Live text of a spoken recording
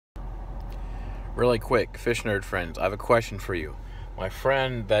Really quick, fish nerd friends, I have a question for you. My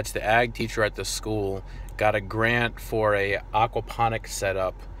friend that's the ag teacher at the school got a grant for a aquaponics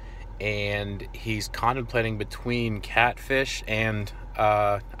setup, and he's contemplating between catfish and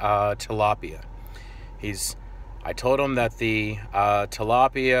tilapia. He's I told him that the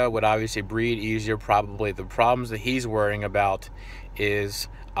tilapia would obviously breed easier. Probably the problems that he's worrying about is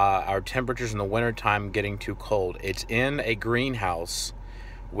our temperatures in the wintertime getting too cold. It's in a greenhouse,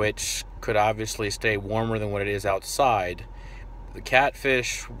 which could obviously stay warmer than what it is outside. The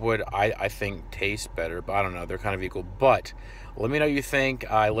catfish would, I think, taste better, but I don't know. They're kind of equal. But let me know what you think.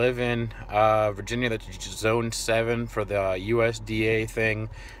 I live in Virginia. That's Zone 7 for the USDA thing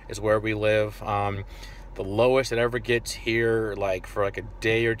is where we live. The lowest it ever gets here, like for like a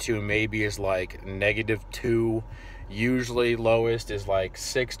day or two maybe, is like -2. Usually lowest is like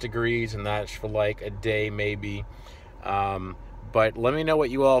 6 degrees, and that's for like a day maybe. But let me know what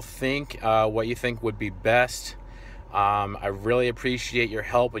you all think, what you think would be best. I really appreciate your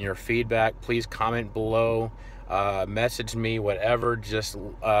help and your feedback. Please comment below, message me, whatever. Just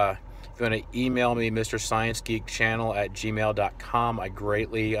if you want to email me, mrsciencegeekchannel@gmail.com. I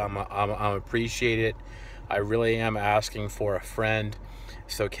greatly appreciate it. I really am asking for a friend.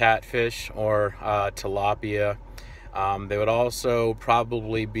 So catfish or tilapia. They would also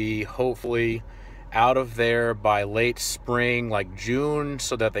probably be, hopefully, out of there by late spring, like June,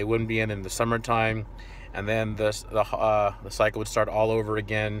 so that they wouldn't be in the summertime, and then the cycle would start all over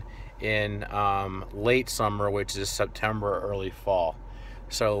again in late summer, which is September or early fall.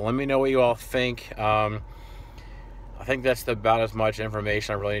 So let me know what you all think. I think that's about as much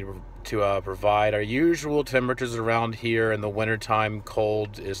information I really need to provide. Our usual temperatures around here in the wintertime,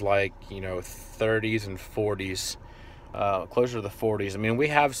 cold, is like 30s and 40s. Closer to the 40s. I mean, we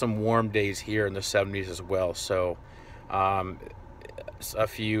have some warm days here in the 70s as well, so a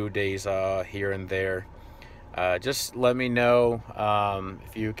few days here and there. Just let me know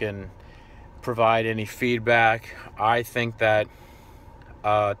if you can provide any feedback. I think that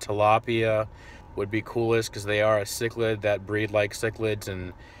tilapia would be coolest because they are a cichlid that breed like cichlids,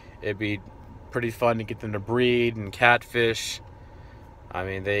 and it'd be pretty fun to get them to breed. And catfish, I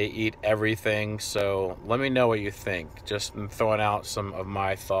mean, they eat everything. So let me know what you think. Just throwing out some of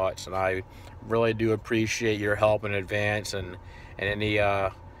my thoughts, and I really do appreciate your help in advance, and any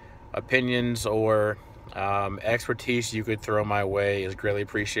opinions or expertise you could throw my way is greatly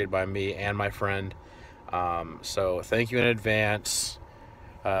appreciated by me and my friend. So thank you in advance.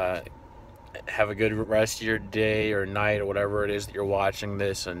 Have a good rest of your day or night or whatever it is that you're watching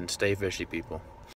this, and stay fishy, people.